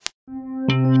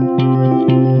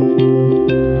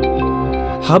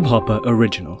Hubhopper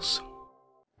Originals.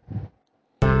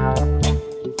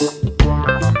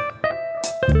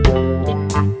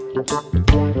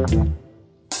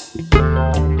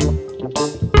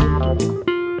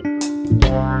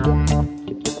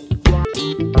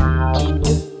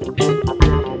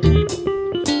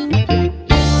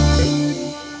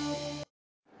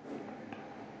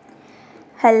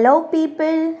 Hello,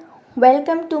 people.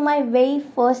 Welcome to my very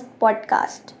first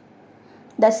podcast,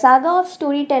 The Saga of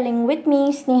Storytelling with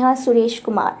me, Sneha Suresh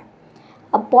Kumar.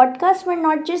 A podcast where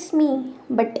not just me,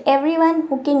 but everyone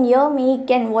who can hear me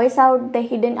can voice out the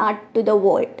hidden art to the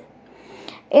world.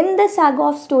 In the Saga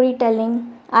of Storytelling,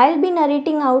 I'll be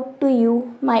narrating out to you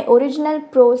my original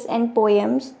prose and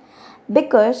poems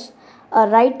because a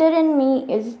writer in me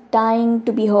is dying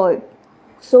to be heard.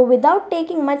 So, without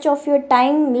taking much of your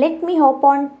time, let me hop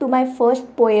on to my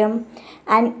first poem,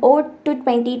 An Ode to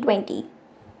 2020.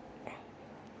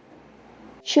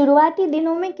 शुरुआती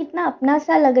दिनों में कितना अपना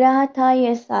सा लग रहा था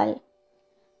यह साल,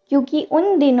 क्योंकि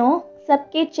उन दिनों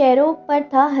सबके चेहरों पर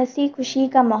था हंसी खुशी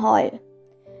का माहौल।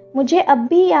 मुझे अब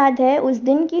भी याद है उस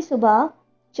दिन की सुबह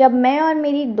जब मैं और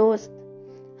मेरी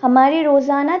दोस्त हमारे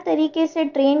रोज़ाना तरीके से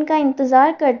ट्रेन का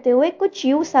इंतज़ार करते हुए कुछ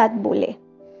यूँ साथ बोले,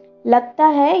 लगता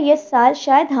है यह साल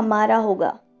शायद हमारा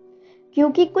होगा,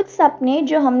 क्योंकि कुछ सपने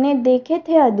जो हमने देखे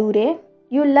थे अधूरे,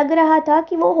 यूँ लग रहा था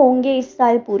कि वो होंगे इस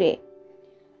साल पूरे।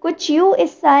 कुछ यूँ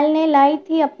इस साल ने लाई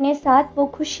थी अपने साथ वो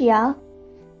खुशियाँ,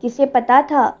 किसे पता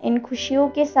था इन खुशियों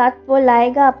के साथ वो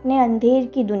लाएगा अपने अंधेर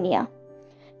की दुनिया।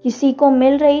 किसी को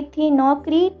मिल रही थी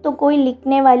नौकरी तो कोई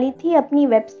लिखने वाली थी अपनी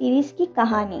वेब सीरीज़ की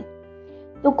कहानी,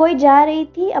 तो कोई जा रही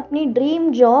थी अपनी ड्रीम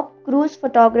जॉब क्रूज़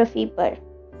फोटोग्राफी पर,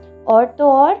 और तो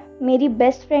और मेरी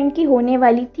बेस्ट फ्रेंड की होने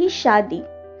वाली थी शादी।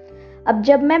 अब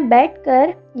जब मैं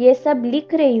बैठकर ये सब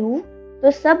लिख रही हूँ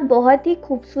तो सब बहुत ही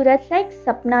खूबसूरत सा एक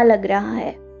सपना लग रहा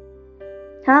है।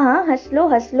 हाँ, हंस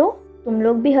लो, तुम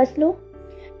लोग भी हंस लो,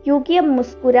 क्योंकि अब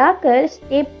मुस्कुरा कर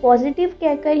स्टे पॉजिटिव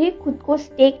कहकर ही खुद को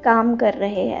स्टे काम कर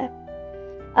रहे हैं।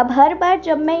 अब हर बार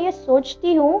जब मैं ये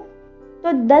सोचती हूँ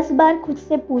तो 10 बार खुद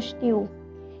से पूछती हूँ,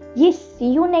 ये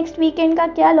सी यू नेक्स्ट वीकेंड का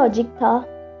क्या लॉजिक था।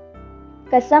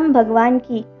 कसम भगवान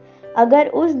की, अगर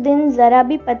उस दिन ज़रा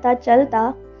भी पता चलता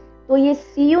तो ये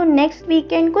सी यू नेक्स्ट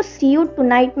वीकेंड को सी यू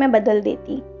टुनाइट में बदल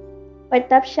देती, पर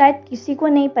तब शायद किसी को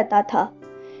नहीं पता था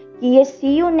कि ये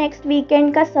सी यू नेक्स्ट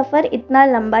वीकेंड का सफ़र इतना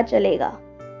लंबा चलेगा।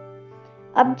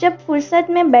 अब जब फुर्सत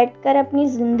में बैठकर अपनी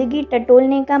ज़िंदगी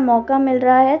टटोलने का मौका मिल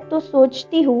रहा है तो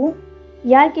सोचती हूँ,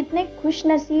 यार कितने खुश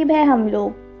नसीब है हम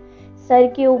लोग। सर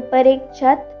के ऊपर एक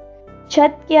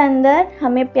छत के अंदर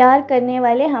हमें प्यार करने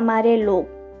वाले हमारे लोग,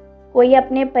 कोई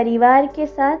अपने परिवार के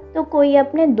साथ तो कोई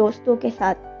अपने दोस्तों के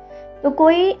साथ, तो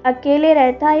कोई अकेले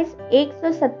रहता इस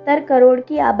 170 करोड़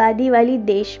की आबादी वाली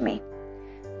देश में।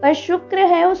 पर शुक्र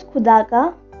है उस खुदा का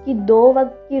कि 2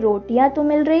 वक्त की रोटियां तो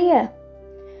मिल रही है।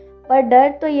 पर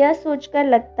डर तो यह सोचकर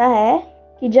लगता है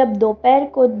कि जब दोपहर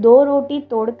को 2 रोटी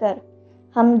तोड़कर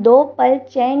हम 2 पल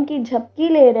चैन की झपकी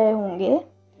ले रहे होंगे,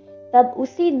 तब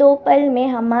उसी 2 पल में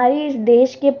हमारे इस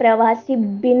देश के प्रवासी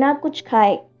बिना कुछ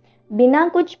खाए, बिना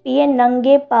कुछ पिए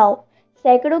नंगे पांव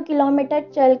सैकड़ों किलोमीटर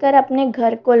चलकर अपने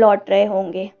घर को लौट रहे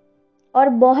होंगे। और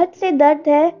बहुत से दर्द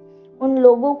है उन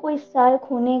लोगों को इस साल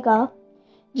खोने का,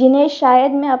 जिन्हें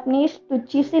शायद मैं अपनी इस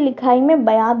टुच्ची सी लिखाई में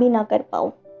बयां भी ना कर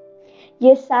पाऊँ।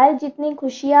 ये साल जितनी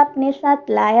खुशियाँ अपने साथ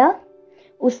लाया,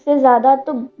 उससे ज़्यादा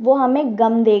तो वो हमें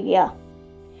गम दे गया।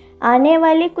 आने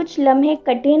वाले कुछ लम्हे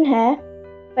कठिन हैं,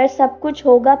 पर सब कुछ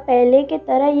होगा पहले के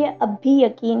तरह, ये अब भी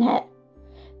यकीन है।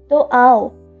 तो आओ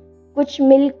कुछ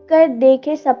मिलकर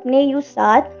देखे सपने यूँ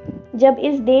साथ, जब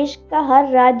इस देश का हर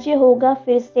राज्य होगा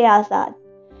फिर से आज़ाद।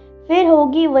 फिर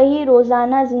होगी वही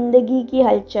रोज़ाना ज़िंदगी की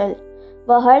हलचल,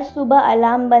 वह हर सुबह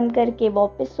अलार्म बंद करके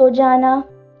वापस सो जाना,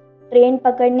 ट्रेन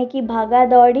पकड़ने की भागा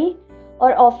दौड़ी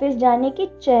और ऑफिस जाने की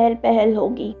चहल पहल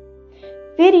होगी।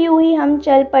 फिर यूं ही हम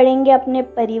चल पड़ेंगे अपने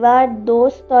परिवार,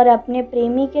 दोस्त और अपने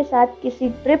प्रेमी के साथ किसी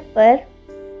ट्रिप पर।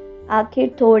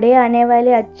 आखिर थोड़े आने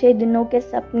वाले अच्छे दिनों के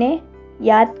सपने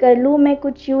याद कर लूँ मैं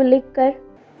कुछ यूं लिख कर।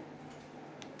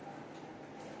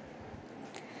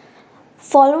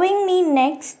 Following me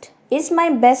next is my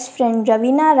best friend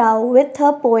Ravina Rao with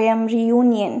her poem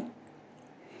Reunion.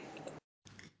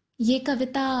 ये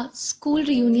कविता स्कूल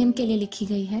रियूनियन के लिए लिखी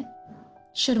गई है।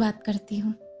 शुरुआत करती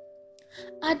हूँ।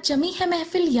 आज जमी है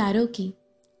महफिल यारों की,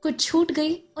 कुछ छूट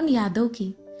गई उन यादों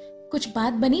की, कुछ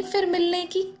बात बनी फिर मिलने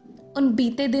की, उन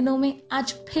बीते दिनों में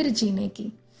आज फिर जीने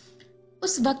की।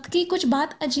 उस वक्त की कुछ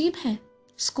बात अजीब है,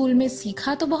 स्कूल में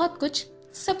सीखा तो बहुत कुछ,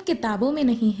 सब किताबों में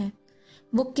नहीं है।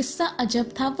 वो किस्सा अजब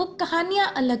था, वो कहानियां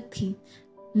अलग थी,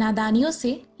 नादानियों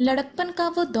से लड़कपन का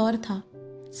वो दौर था।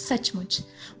 सचमुच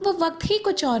वो वक्त ही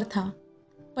कुछ और था।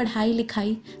 पढ़ाई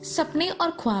लिखाई, सपने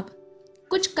और ख्वाब,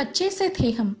 कुछ कच्चे से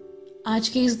थे हम, आज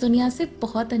की इस दुनिया से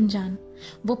बहुत अनजान।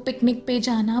 वो पिकनिक पे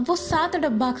जाना, वो 7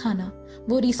 डब्बा खाना,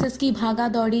 वो रिसेस की भागा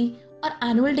दौड़ी और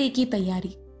एनुअल डे की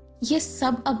तैयारी, ये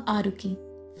सब अब आ रुकी।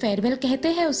 फेयरवेल कहते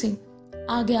हैं उसे,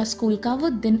 आ गया स्कूल का वो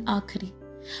दिन आखिरी।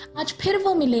 आज फिर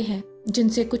वो मिले हैं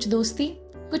जिनसे कुछ दोस्ती,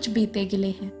 कुछ बीते गिले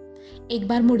हैं। एक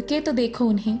बार मुड़के तो देखो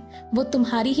उन्हें, वो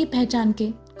तुम्हारी ही पहचान के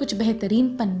कुछ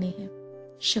बेहतरीन पन्ने हैं।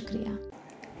 शुक्रिया।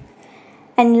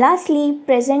 And lastly,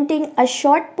 presenting a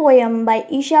short poem by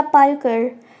Isha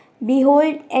Palkar,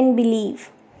 Behold and Believe.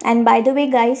 And by the way,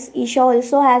 guys, Isha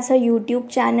also has her YouTube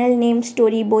channel named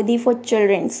Story Bodhi for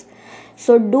Children's.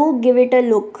 So do give it a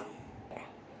look.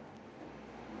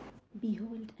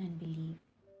 Behold and believe.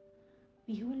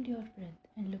 Behold your breath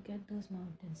and look at those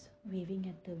mountains waving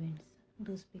at the winds,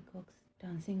 those peacocks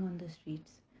dancing on the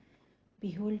streets.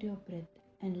 Behold your breath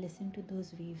and listen to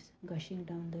those waves gushing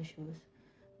down the shores,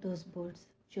 those birds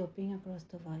chirping across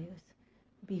the wires.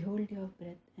 Behold your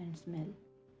breath and smell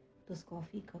those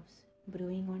coffee cups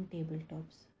brewing on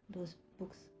tabletops, those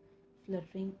books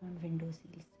fluttering on window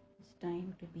sills. It's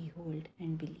time to behold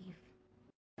and believe.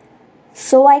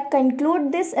 So I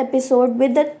conclude this episode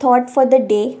with a thought for the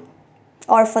day,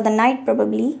 or for the night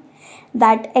probably,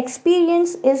 that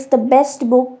experience is the best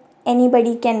book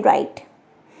anybody can write.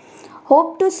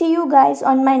 Hope to see you guys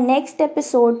on my next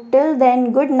episode. Till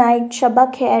then, good night,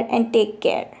 Shabak Khair, and take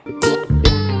care.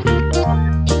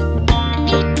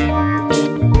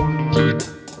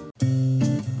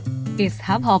 इस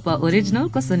hub hopper original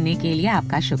को सुनने के लिए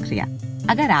आपका शुक्रिया।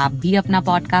 अगर आप भी अपना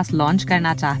पॉडकास्ट लॉन्च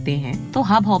करना चाहते हैं तो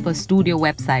हब हॉपर स्टूडियो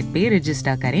वेबसाइट पे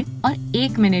रजिस्टर करें और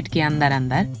 1 मिनट के अंदर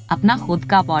अंदर अपना खुद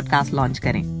का पॉडकास्ट लॉन्च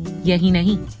करें। यही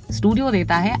नहीं, स्टूडियो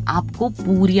देता है आपको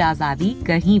पूरी आजादी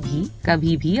कहीं भी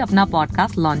कभी भी अपना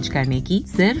पॉडकास्ट लॉन्च करने की,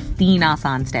 सिर्फ 3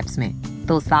 आसान स्टेप्स में।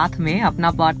 तो साथ में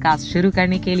अपना पॉडकास्ट शुरू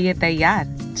करने के लिए तैयार?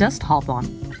 Just hop on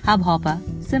hub hopper,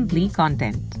 simply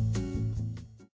content.